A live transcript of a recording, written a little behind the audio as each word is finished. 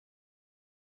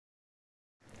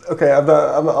Okay,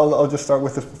 I'll just start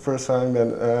with the first song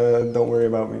then. Don't Worry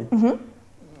About Me.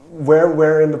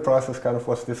 Where in the process kind of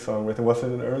was this song written? Was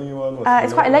it an early one?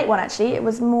 It's quite a late one actually. It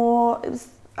was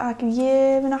like a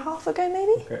year and a half ago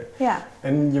maybe. Okay. Yeah.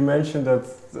 And you mentioned that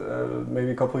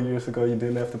maybe a couple of years ago you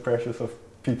didn't have the pressures of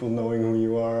people knowing who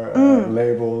you are,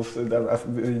 labels.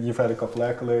 You've had a couple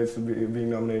accolades, being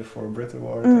nominated for a Brit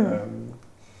Award,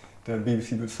 the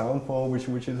BBC Sound Poll, which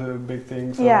is a big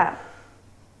thing. So yeah.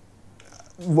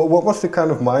 What was the kind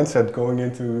of mindset going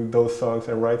into those songs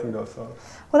and writing those songs?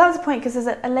 Well, that was the point, because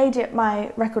there's a lady at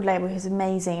my record label who's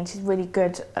amazing, and she's really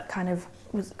good at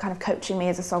was coaching me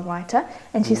as a songwriter.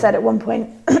 And she said at one point,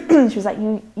 she was like,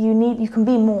 you can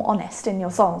be more honest in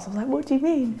your songs. I was like, what do you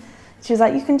mean? She was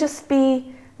like, you can just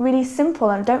be really simple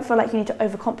and don't feel like you need to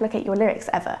overcomplicate your lyrics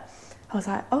ever. I was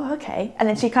like, oh, okay. And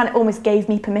then she kind of almost gave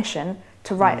me permission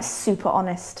to write a super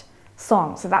honest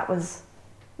song. So that was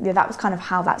kind of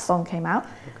how that song came out.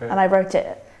 Okay. And I wrote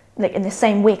it like in the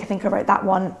same week. I think I wrote that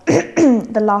one,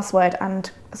 The Last Word,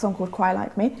 and a song called Cry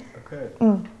Like Me. Okay.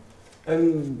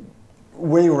 And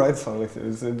when you write a song like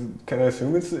this, can I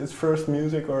assume it's first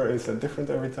music, or is it different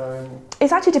every time?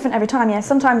 It's actually different every time, yeah.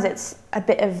 Sometimes it's a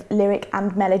bit of lyric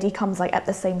and melody comes like at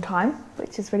the same time,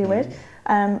 which is really weird.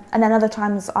 And then other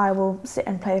times I will sit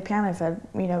and play the piano for a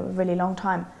really long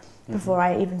time before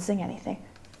I even sing anything.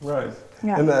 Right.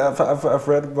 Yeah. And I've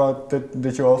read about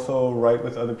that you also write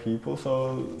with other people.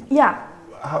 So yeah.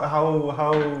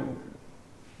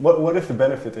 What is the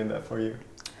benefit in that for you?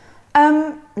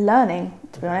 Learning,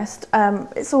 to be honest.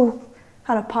 It's all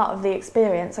kind of part of the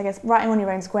experience. I guess writing on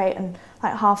your own is great, and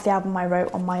like half the album I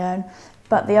wrote on my own,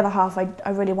 but the other half I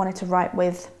really wanted to write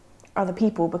with other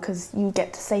people, because you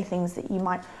get to say things that you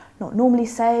might not normally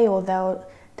say, or they'll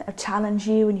challenge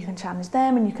you and you can challenge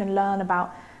them, and you can learn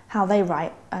about how they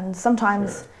write. And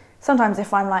sometimes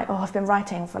if I'm like, oh, I've been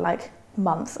writing for like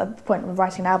months, at the point of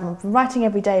writing an album, I've been writing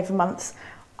every day for months,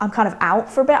 I'm kind of out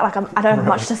for a bit, like I don't have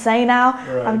much to say now.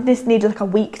 I just need like a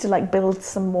week to like build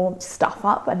some more stuff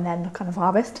up and then kind of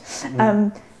harvest.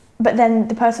 But then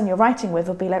the person you're writing with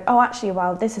will be like, oh, actually,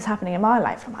 well, this is happening in my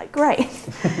life. I'm like, great.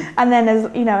 And then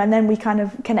and then we kind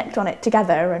of connect on it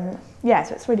together, and yeah,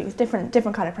 so it's different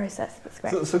kind of process. It's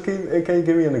great. So can you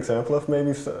give me an example of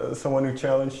maybe someone who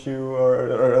challenged you,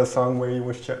 or a song where you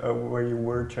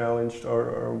were challenged,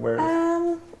 or where?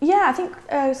 Yeah, I think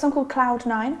a song called Cloud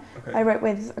 9. Okay. I wrote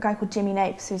with a guy called Jimmy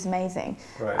Napes, who's amazing.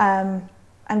 Right.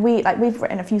 And we've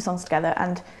written a few songs together,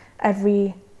 and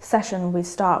every session we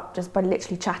start just by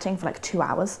literally chatting for like 2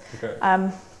 hours. Okay.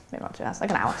 Maybe not 2 hours,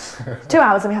 like an hour. 2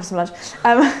 hours, and we have some lunch,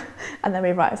 and then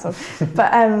we write a song.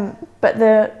 But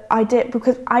the idea,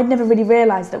 because I'd never really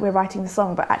realised that we're writing the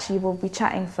song, but actually we'll be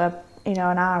chatting for an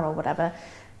hour or whatever,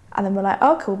 and then we're like,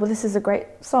 oh cool, well this is a great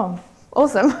song,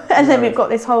 awesome. And then we've got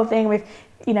this whole thing with,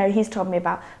 he's told me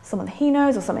about someone that he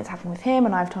knows or something that's happened with him,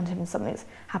 and I've told him something that's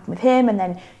happened with him, and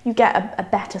then you get a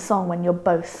better song when you're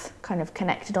both kind of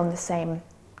connected on the same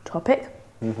topic,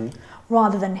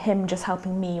 rather than him just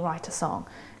helping me write a song.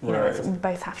 We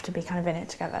both have to be kind of in it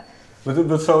together.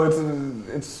 But so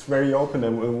it's very open,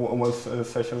 and once a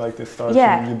session like this starts,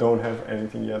 you don't have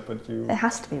anything yet, but you... It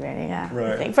has to be really, yeah.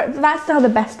 Right. I think. That's how the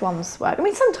best ones work. I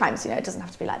mean, sometimes, it doesn't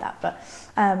have to be like that, but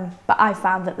I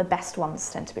found that the best ones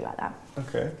tend to be like that.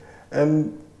 Okay.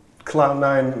 And Cloud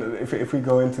 9, if we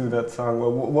go into that song,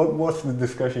 what was the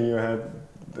discussion you had,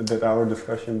 our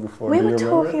discussion before? We were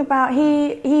talking about,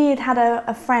 he had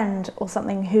a friend or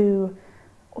something who...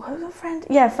 What was a friend?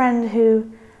 Yeah, a friend who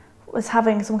was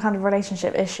having some kind of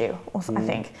relationship issue, or something, I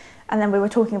think. And then we were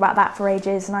talking about that for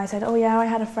ages, and I said, oh yeah, I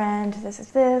had a friend, this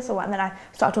is this, or what. And then I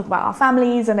started talking about our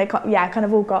families, and kind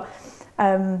of all got,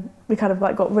 we kind of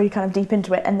like got really kind of deep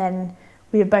into it. And then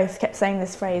we both kept saying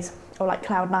this phrase, or like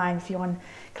Cloud 9, if you're on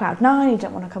Cloud 9, you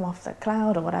don't want to come off the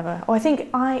cloud or whatever. Or I think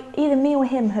either me or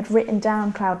him had written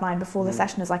down Cloud 9 before the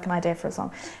session as like an idea for a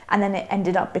song. And then it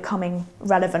ended up becoming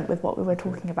relevant with what we were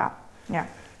talking about. Yeah.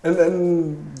 And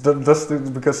then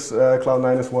because Cloud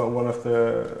 9 is one of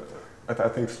the, I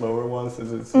think, slower ones.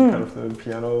 It's kind of the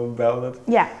piano ballad.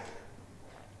 Yeah.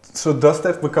 So does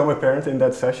that become apparent in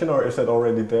that session, or is that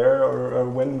already there, or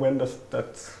when does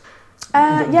that?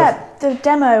 The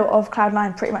demo of Cloud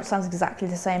 9 pretty much sounds exactly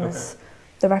the same as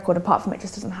the record, apart from it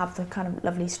just doesn't have the kind of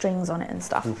lovely strings on it and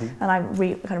stuff. And I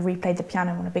kind of replayed the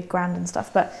piano on a big grand and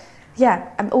stuff. But yeah,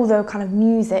 although kind of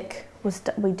music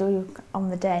we do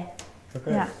on the day.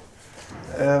 Okay. Yeah.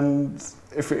 And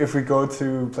if we go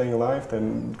to playing live,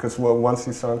 then, because once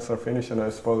these songs are finished, and I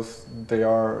suppose they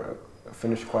are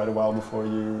finished quite a while before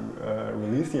you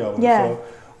release the album. Yeah. So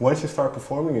once you start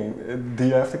performing, do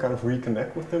you have to kind of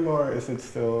reconnect with them, or is it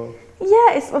still?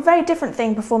 Yeah, it's a very different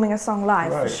thing performing a song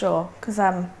live, for sure, because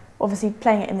obviously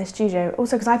playing it in the studio,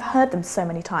 also because I've heard them so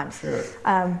many times. Sure.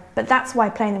 But that's why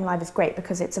playing them live is great,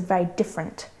 because it's a very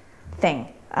different thing.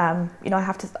 You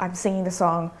know, I'm singing the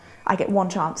song, I get one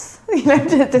chance, you know,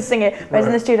 to sing it. Whereas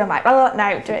in the studio, I'm like, oh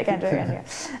no, do it again.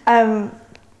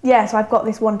 Yeah, so I've got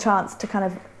this one chance to kind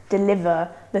of deliver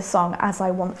the song as I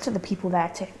want the people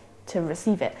there to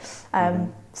receive it.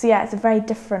 So yeah, it's a very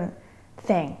different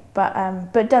thing, but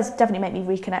it does definitely make me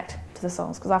reconnect to the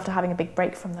songs, because after having a big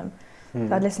break from them,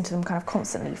 I'd listen to them kind of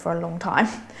constantly for a long time.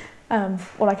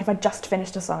 Or like if I just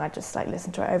finished a song, I'd just like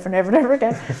listen to it over and over and over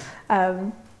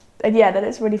again. And yeah, then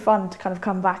it's really fun to kind of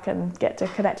come back and get to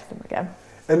connect with them again.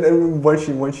 And once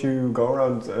you go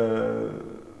around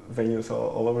venues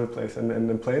all over the place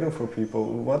and play them for people,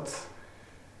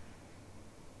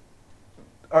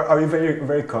 are you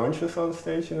very conscious on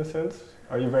stage in a sense?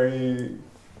 Are you very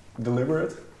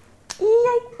deliberate?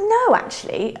 Yeah, no,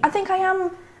 actually. I think I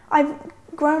am. I've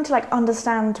grown to like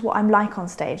understand what I'm like on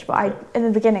stage, but in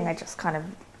the beginning I just kind of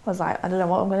was like, I don't know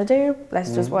what I'm going to do,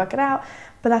 let's just work it out.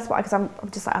 But that's why, because I'm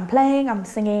just like, I'm playing, I'm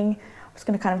singing, I'm just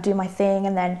going to kind of do my thing.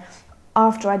 And then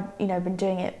after I'd been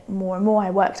doing it more and more, I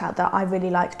worked out that I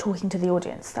really like talking to the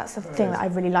audience. That's the thing that I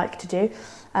really like to do,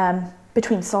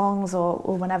 between songs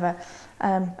or whenever.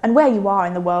 And where you are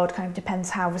in the world kind of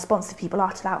depends how responsive people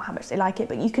are to that, how much they like it.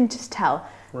 But you can just tell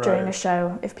during a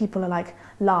show if people are like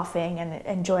laughing and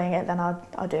enjoying it, then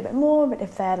I'll do a bit more. But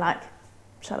if they're like,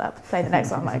 shut up, play the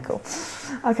next one, I'm like, cool,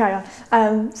 I'll carry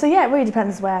on. So yeah, it really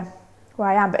depends where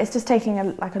I am. But it's just taking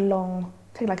a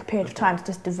period of time to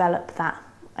just develop that,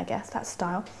 I guess, that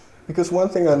style. Because one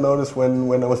thing I noticed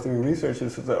when I was doing research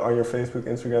is that on your Facebook,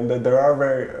 Instagram, that there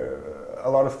are a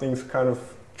lot of things kind of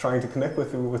trying to connect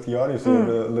with the audience. You have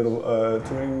a little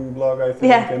touring blog, I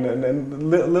think, and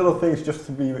little things just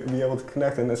to be able to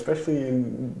connect, and especially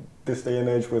in this day and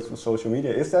age with social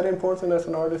media. Is that important as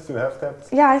an artist to have that?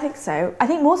 Yeah, I think so. I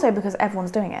think more so because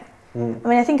everyone's doing it. I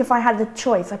mean, I think if I had the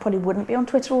choice, I probably wouldn't be on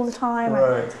Twitter all the time,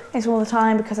 Instagram all the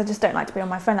time, because I just don't like to be on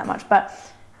my phone that much.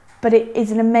 But it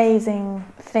is an amazing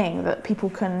thing that people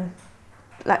can,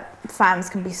 like, fans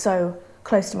can be so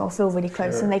close to me or feel really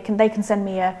close, and they can send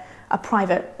me a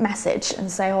private message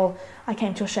and say, oh, I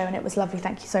came to your show and it was lovely,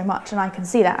 thank you so much, and I can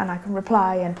see that and I can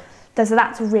reply, and that's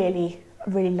a really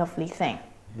lovely thing.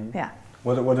 Yeah.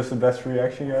 What is the best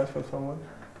reaction you had from someone?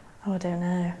 Oh, I don't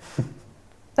know.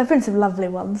 There've been some lovely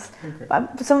ones.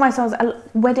 But some of my songs are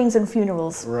weddings and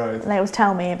funerals. And they always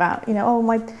tell me about,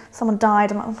 someone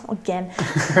died. I'm like, oh, again.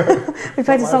 We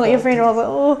played a song at your funeral. I was like,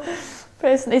 oh.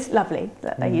 It's lovely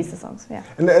that they use the songs, yeah.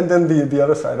 And then the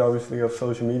other side, obviously, of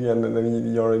social media, and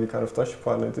then you already kind of touched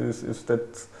upon it, is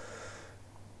that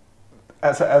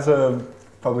as a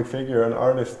public figure, an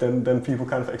artist, then people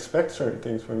kind of expect certain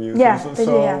things from you. Yeah, they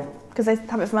do, yeah. Because they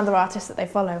have it from other artists that they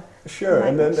follow. Sure,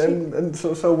 and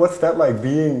so what's that like,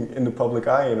 being in the public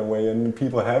eye in a way, and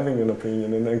people having an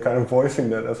opinion and then kind of voicing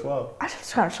that as well? I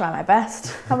just try to try my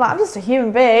best. I'm like, I'm just a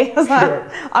human being.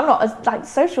 I'm not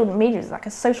social media is like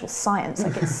a social science.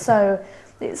 Like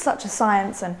it's such a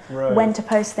science, and when to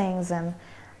post things and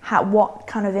what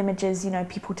kind of images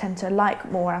people tend to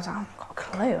like more. I was like, I've got a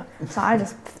clue. So I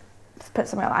just put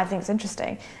something that I think is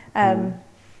interesting.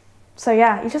 So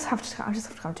yeah, I just have to kind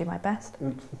of do my best.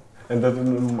 And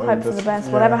hope for the best.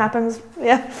 Yeah. Whatever happens,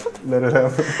 yeah. Let it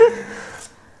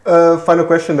happen. Final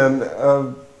question then.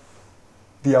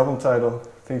 The album title,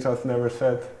 Things I've Never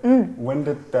Said. When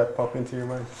did that pop into your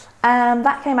mind?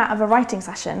 That came out of a writing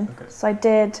session. Okay. So I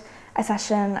did a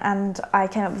session and I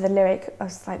came up with a lyric. I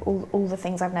was like, all the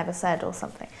things I've never said or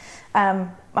something. And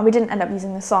we didn't end up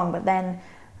using the song, but then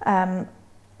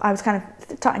I was kind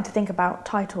of starting to think about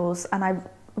titles, and I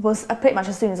was pretty much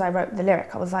as soon as I wrote the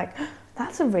lyric, I was like,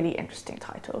 that's a really interesting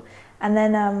title. And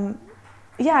then,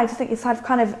 I just think it's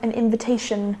kind of an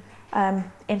invitation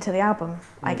into the album,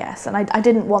 I guess. And I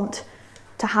didn't want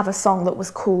to have a song that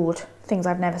was called Things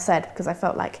I've Never Said, because I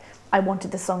felt like I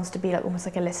wanted the songs to be like almost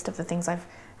like a list of the things I've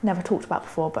never talked about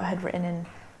before but had written in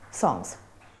songs.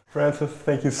 Frances,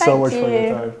 thank you so much for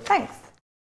your time. Thanks.